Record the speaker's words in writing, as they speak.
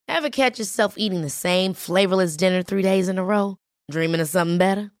Ever catch yourself eating the same flavorless dinner 3 days in a row? Dreaming of something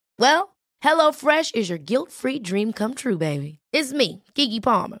better? Well, HelloFresh is your guilt-free dream come true, baby. It's me, Keke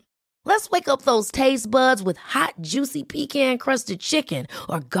Palmer. Let's wake up those taste buds with hot, juicy pecan-crusted chicken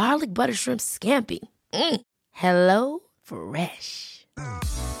or garlic butter shrimp scampi. Hello Fresh.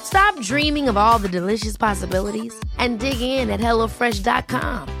 Stop dreaming of all the delicious possibilities and dig in at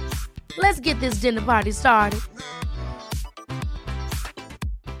HelloFresh.com. Let's get this dinner party started.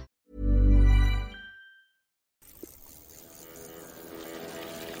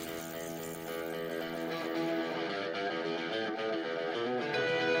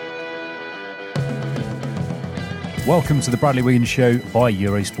 Welcome to the Bradley Wiggins Show by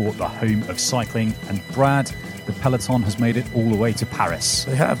Eurosport, the home of cycling. And Brad, the peloton has made it all the way to Paris.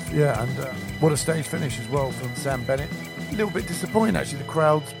 They have, yeah, and what a stage finish as well from Sam Bennett. A little bit disappointing, actually, the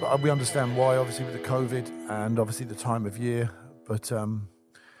crowds, but we understand why, obviously, with the COVID and obviously the time of year. But,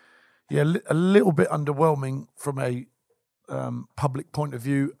 yeah, a little bit underwhelming from a public point of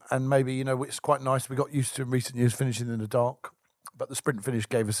view. And maybe, you know, it's quite nice. We got used to in recent years finishing in the dark. But the sprint finish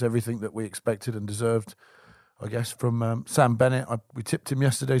gave us everything that we expected and deserved, I guess, from Sam Bennett. We tipped him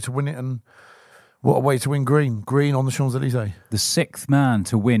yesterday to win it, and what a way to win green on the Champs-Elysees. The sixth man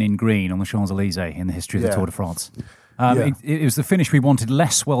to win in green on the Champs-Elysees in the history of the Tour de France. It was the finish we wanted,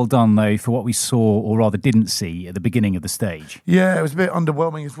 less well done, though, for what we saw, or rather didn't see, at the beginning of the stage. Yeah, it was a bit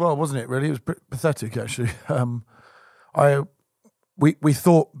underwhelming as well, wasn't it, really? It was pathetic, actually. We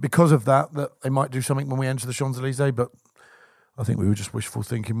thought, because of that they might do something when we enter the Champs-Elysees, but I think we were just wishful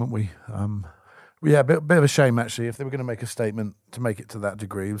thinking, weren't we? Yeah, a bit of a shame, actually. If they were going to make a statement to make it to that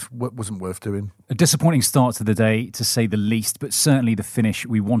degree, it wasn't worth doing. A disappointing start to the day, to say the least, but certainly the finish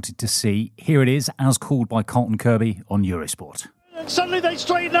we wanted to see. Here it is, as called by Carlton Kirby on Eurosport. And suddenly they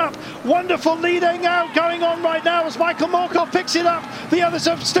straighten up. Wonderful leading out going on right now as Michael Morkov picks it up. The others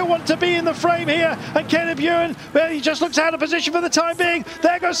still want to be in the frame here. And Caleb Ewan, well, he just looks out of position for the time being.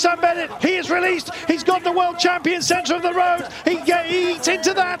 There goes Sam Bennett. He is released. He's got the world champion centre of the road. He eats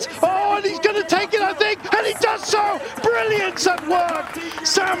into that. Oh, and he's going to take it, I think. And he does so. Brilliance at work.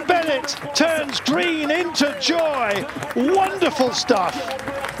 Sam Bennett turns green into joy. Wonderful stuff.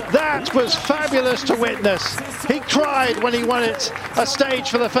 That was fabulous to witness. He cried when he won it a stage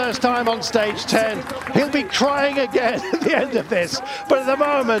for the first time on stage 10. He'll be crying again at the end of this, but at the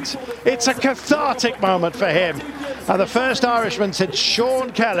moment it's a cathartic moment for him. And the first Irishman since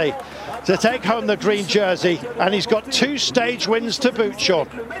Sean Kelly to take home the green jersey, and he's got 2 stage wins to boot, Sean.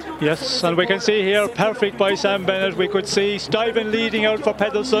 Yes, and we can see here, perfect by Sam Bennett. We could see Stuyven leading out for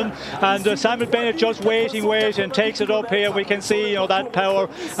Pedersen, and Sam Bennett just waiting, and takes it up here. We can see, that power,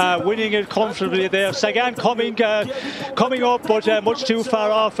 winning it comfortably there. Sagan coming up, but much too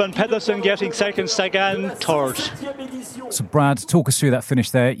far off, and Pedersen getting second, Sagan third. So Brad, talk us through that finish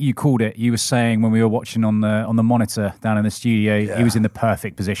there. You called it. You were saying when we were watching on the monitor down in the studio, he was in the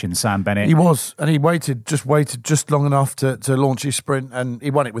perfect position, Sam Bennett. He was, and he waited just long enough to launch his sprint, and he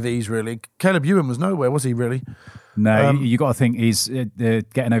won it with ease, really. Caleb Ewan was nowhere, was he, really? No, you got to think he's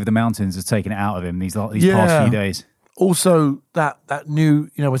getting over the mountains has taken it out of him these past few days. Also, that new,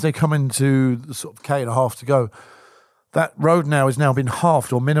 as they come into the sort of K&a-half to go, that road now has now been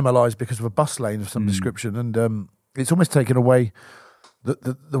halved or minimalised because of a bus lane of some description, and it's almost taken away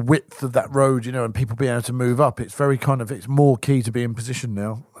the width of that road, and people being able to move up. It's very it's more key to be in position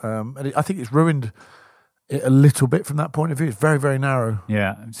now. And I think it's ruined it a little bit from that point of view. It's very, very narrow.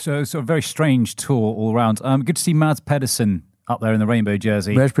 Yeah, so sort of very strange tour all around. Good to see Mads Pedersen up there in the rainbow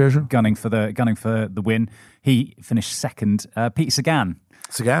jersey, gunning for the win. He finished second. Pete Sagan,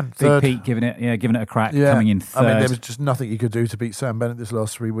 third. Big Pete giving it a crack, coming in third. I mean, there was just nothing he could do to beat Sam Bennett this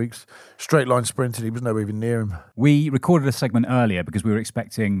last 3 weeks. Straight line sprinted, he was nowhere even near him. We recorded a segment earlier because we were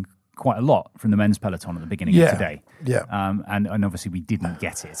expecting quite a lot from the men's peloton at the beginning of today. Yeah. And obviously we didn't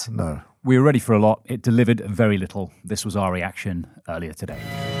get it. No. We were ready for a lot. It delivered very little. This was our reaction earlier today.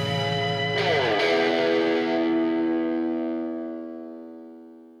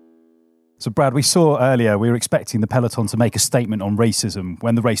 So, Brad, we saw earlier, we were expecting the peloton to make a statement on racism.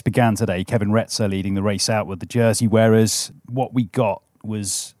 When the race began today, Kevin Retzer leading the race out with the jersey wearers. What we got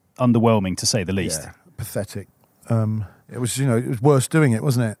was underwhelming, to say the least. Yeah, pathetic. It was, it was worse doing it,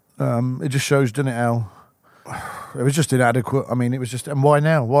 wasn't it? It just shows, doesn't it, Al? It was just inadequate. I mean, it was just, and why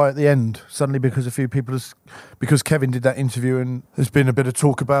now? Why at the end? Suddenly because a few people, because Kevin did that interview and there's been a bit of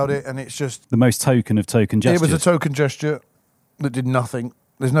talk about it, and it's just... The most token of token gestures. It was a token gesture that did nothing.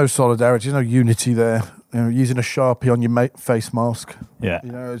 There's no solidarity, there's no unity there. Using a Sharpie on your face mask. Yeah.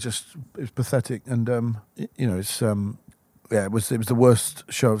 It's pathetic. And, it's Yeah, it was the worst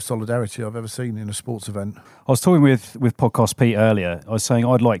show of solidarity I've ever seen in a sports event. I was talking with Podcast Pete earlier. I was saying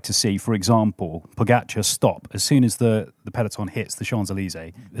I'd like to see, for example, Pogacar stop as soon as the peloton hits the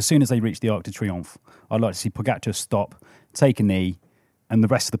Champs-Elysees. As soon as they reach the Arc de Triomphe, I'd like to see Pogacar stop, take a knee, and the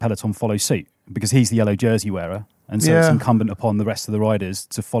rest of the peloton follow suit, because he's the yellow jersey wearer. And so it's incumbent upon the rest of the riders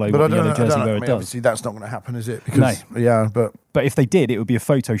to follow what the yellow jersey wearer does. Obviously, that's not going to happen, is it? Because, but if they did, it would be a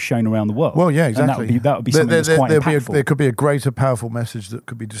photo shown around the world. Well, yeah, exactly. And that would be something that's quite impactful. There could be a greater, powerful message that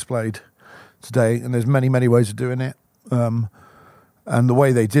could be displayed today, and there's many, many ways of doing it. And the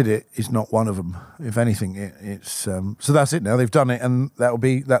way they did it is not one of them. If anything, it's so that's it now. They've done it, and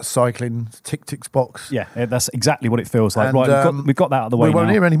that's cycling, tick box. Yeah, that's exactly what it feels like. And, right, we've got that out of the way. We won't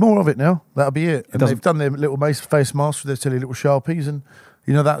hear any more of it now. That'll be it. And they've done their little face masks with their silly little Sharpies, and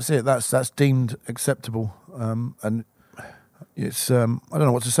that's it. That's deemed acceptable. And it's I don't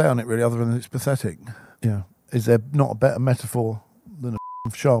know what to say on it really, other than it's pathetic. Yeah, is there not a better metaphor than a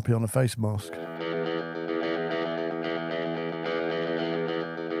Sharpie on a face mask?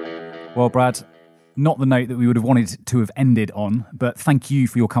 Well, Brad, not the note that we would have wanted to have ended on, but thank you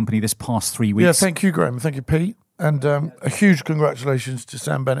for your company this past 3 weeks. Yeah, thank you, Graham. Thank you, Pete. And a huge congratulations to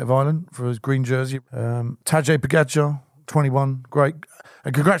Sam Bennett of Ireland for his green jersey. Tadej Pogacar, 21, great.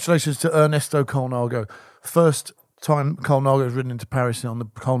 And congratulations to Ernesto Colnago. First time Colnago has ridden into Paris on the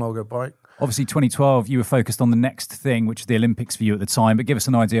Colnago bike. Obviously, 2012, you were focused on the next thing, which is the Olympics for you at the time, but give us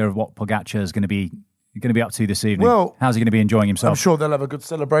an idea of what Pogacar is going to be up to this evening. Well, how's he going to be enjoying himself? I'm sure they'll have a good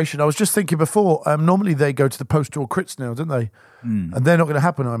celebration. I was just thinking before, normally they go to the post-tour crits now, don't they? And they're not going to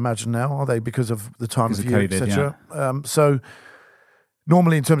happen, I imagine, now, are they? Because of the time of year, etc. Yeah. So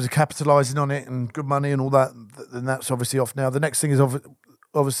normally in terms of capitalising on it and good money and all that, then that's obviously off now. The next thing is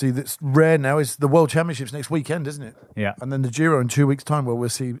obviously that's rare now is the World Championships next weekend, isn't it? Yeah. And then the Giro in 2 weeks' time, where we'll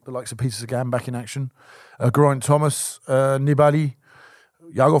see the likes of Peter Sagan back in action, Geraint Thomas, Nibali,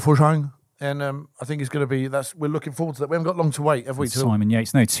 Jago Fuglsang. And I think it's going to be, we're looking forward to that. We haven't got long to wait, have we? Simon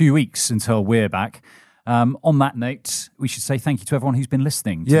Yates. No, 2 weeks until we're back. On that note, we should say thank you to everyone who's been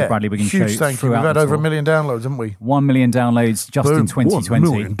listening to the Bradley Wiggins Show. Huge thank you. We've had over 1 million downloads, haven't we? 1 million downloads just in 2020. 1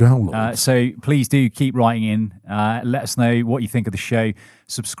 million downloads. So please do keep writing in. Let us know what you think of the show.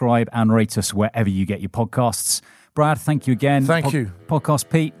 Subscribe and rate us wherever you get your podcasts. Brad, thank you again. Thank you. Podcast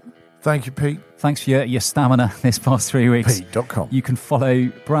Pete. Thank you, Pete. Thanks for your stamina this past 3 weeks. Pete.com. You can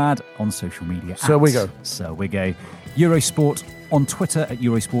follow Brad on social media. So we go. Eurosport on Twitter at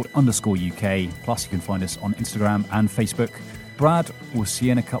Eurosport_UK. Plus, you can find us on Instagram and Facebook. Brad, we'll see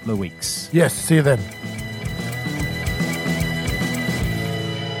you in a couple of weeks. Yes, see you then.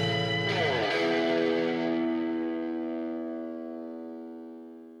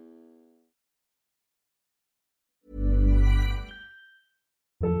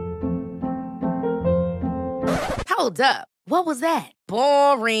 Hold up. What was that?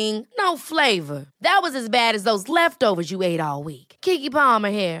 Boring. No flavor. That was as bad as those leftovers you ate all week. Keke Palmer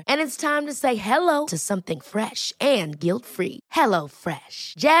here. And it's time to say hello to something fresh and guilt-free. Hello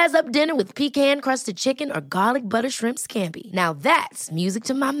Fresh. Jazz up dinner with pecan-crusted chicken or garlic butter shrimp scampi. Now that's music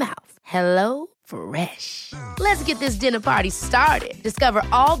to my mouth. Hello Fresh. Let's get this dinner party started. Discover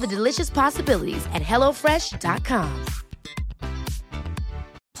all the delicious possibilities at HelloFresh.com.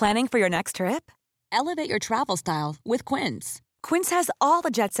 Planning for your next trip? Elevate your travel style with Quince. Quince has all the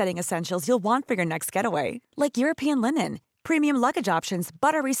jet-setting essentials you'll want for your next getaway, like European linen, premium luggage options,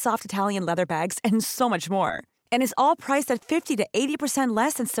 buttery soft Italian leather bags, and so much more. And is all priced at 50 to 80%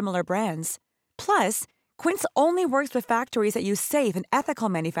 less than similar brands. Plus, Quince only works with factories that use safe and ethical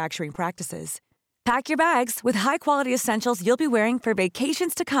manufacturing practices. Pack your bags with high-quality essentials you'll be wearing for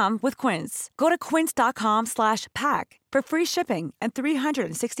vacations to come with Quince. Go to quince.com/pack for free shipping and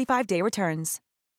 365-day returns.